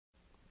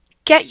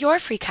Get your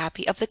free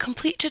copy of the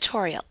complete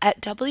tutorial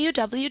at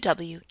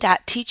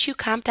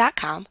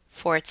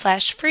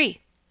www.teachucomp.com/free.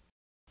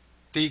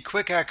 The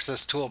Quick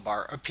Access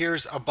toolbar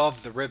appears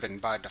above the ribbon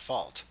by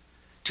default.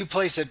 To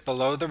place it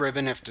below the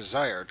ribbon if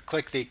desired,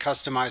 click the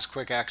Customize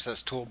Quick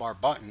Access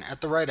Toolbar button at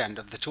the right end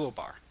of the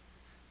toolbar.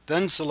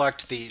 Then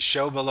select the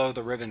Show Below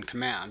the Ribbon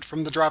command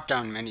from the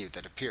drop-down menu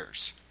that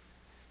appears.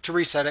 To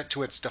reset it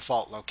to its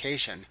default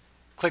location,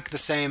 click the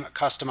same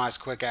Customize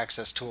Quick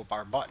Access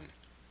Toolbar button.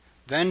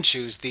 Then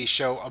choose the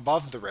Show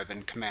Above the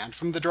Ribbon command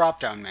from the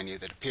drop-down menu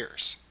that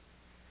appears.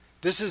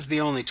 This is the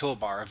only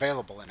toolbar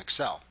available in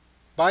Excel.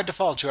 By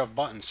default, you have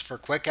buttons for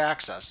quick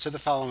access to the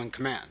following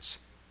commands: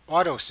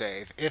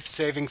 Autosave if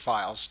saving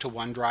files to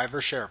OneDrive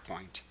or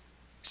SharePoint,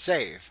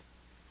 Save,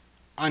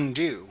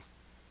 Undo,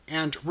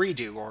 and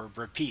Redo or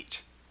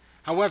Repeat.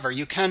 However,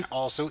 you can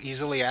also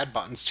easily add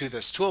buttons to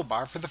this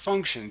toolbar for the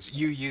functions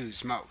you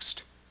use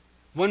most.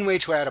 One way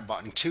to add a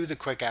button to the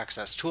Quick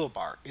Access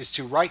toolbar is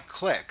to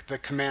right-click the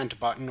command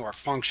button or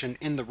function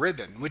in the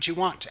ribbon which you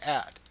want to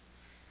add.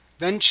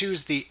 Then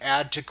choose the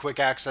Add to Quick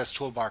Access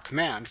Toolbar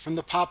command from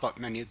the pop-up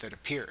menu that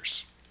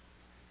appears.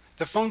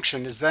 The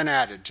function is then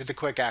added to the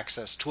Quick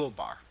Access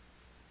toolbar.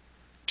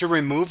 To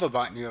remove a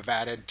button you have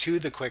added to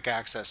the Quick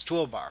Access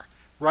toolbar,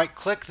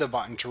 right-click the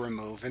button to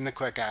remove in the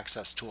Quick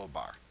Access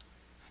toolbar.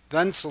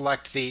 Then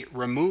select the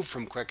Remove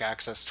from Quick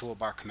Access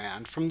toolbar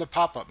command from the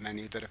pop-up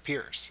menu that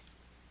appears.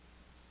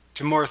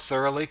 To more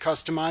thoroughly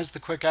customize the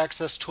Quick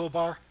Access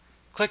toolbar,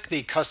 click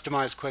the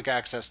Customize Quick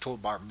Access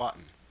Toolbar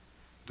button.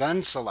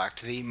 Then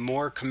select the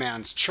More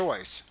Commands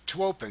choice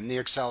to open the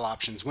Excel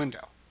Options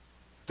window.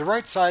 The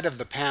right side of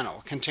the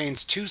panel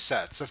contains two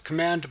sets of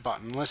command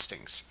button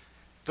listings.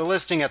 The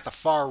listing at the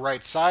far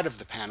right side of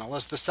the panel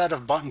is the set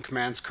of button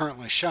commands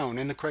currently shown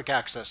in the Quick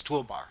Access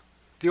toolbar.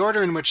 The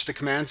order in which the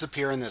commands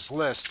appear in this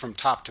list from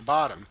top to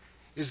bottom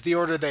is the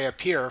order they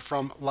appear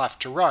from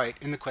left to right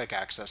in the Quick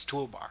Access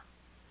toolbar.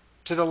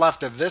 To the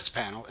left of this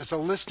panel is a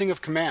listing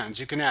of commands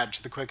you can add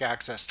to the Quick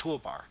Access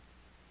toolbar.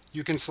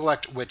 You can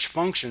select which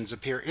functions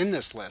appear in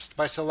this list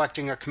by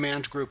selecting a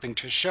command grouping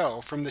to show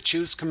from the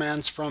Choose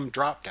Commands From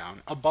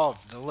drop-down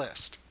above the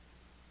list.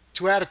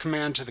 To add a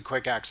command to the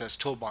Quick Access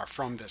toolbar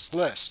from this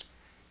list,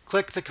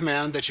 click the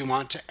command that you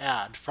want to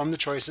add from the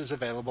choices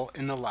available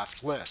in the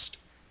left list.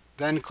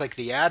 Then click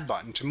the Add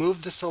button to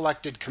move the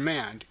selected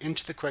command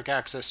into the Quick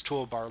Access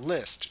toolbar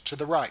list to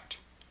the right.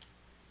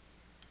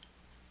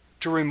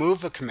 To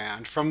remove a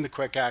command from the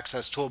Quick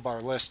Access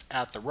toolbar list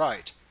at the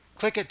right,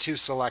 click it to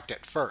select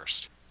it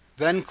first.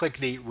 Then click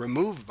the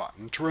Remove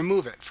button to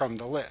remove it from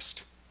the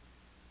list.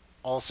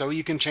 Also,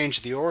 you can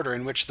change the order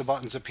in which the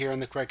buttons appear in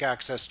the Quick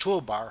Access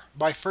toolbar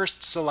by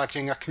first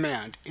selecting a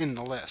command in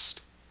the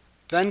list.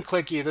 Then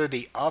click either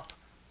the up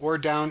or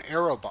down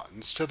arrow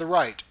buttons to the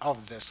right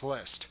of this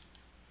list.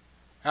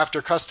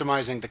 After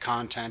customizing the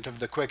content of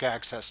the Quick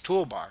Access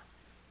toolbar,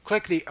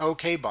 click the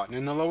OK button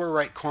in the lower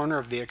right corner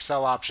of the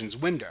Excel Options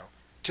window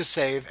to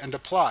save and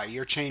apply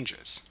your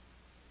changes.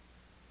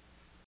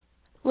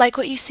 Like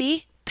what you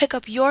see? Pick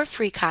up your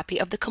free copy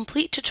of the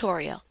complete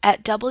tutorial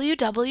at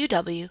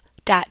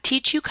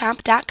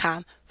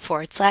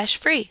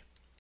www.teachucomp.com/free.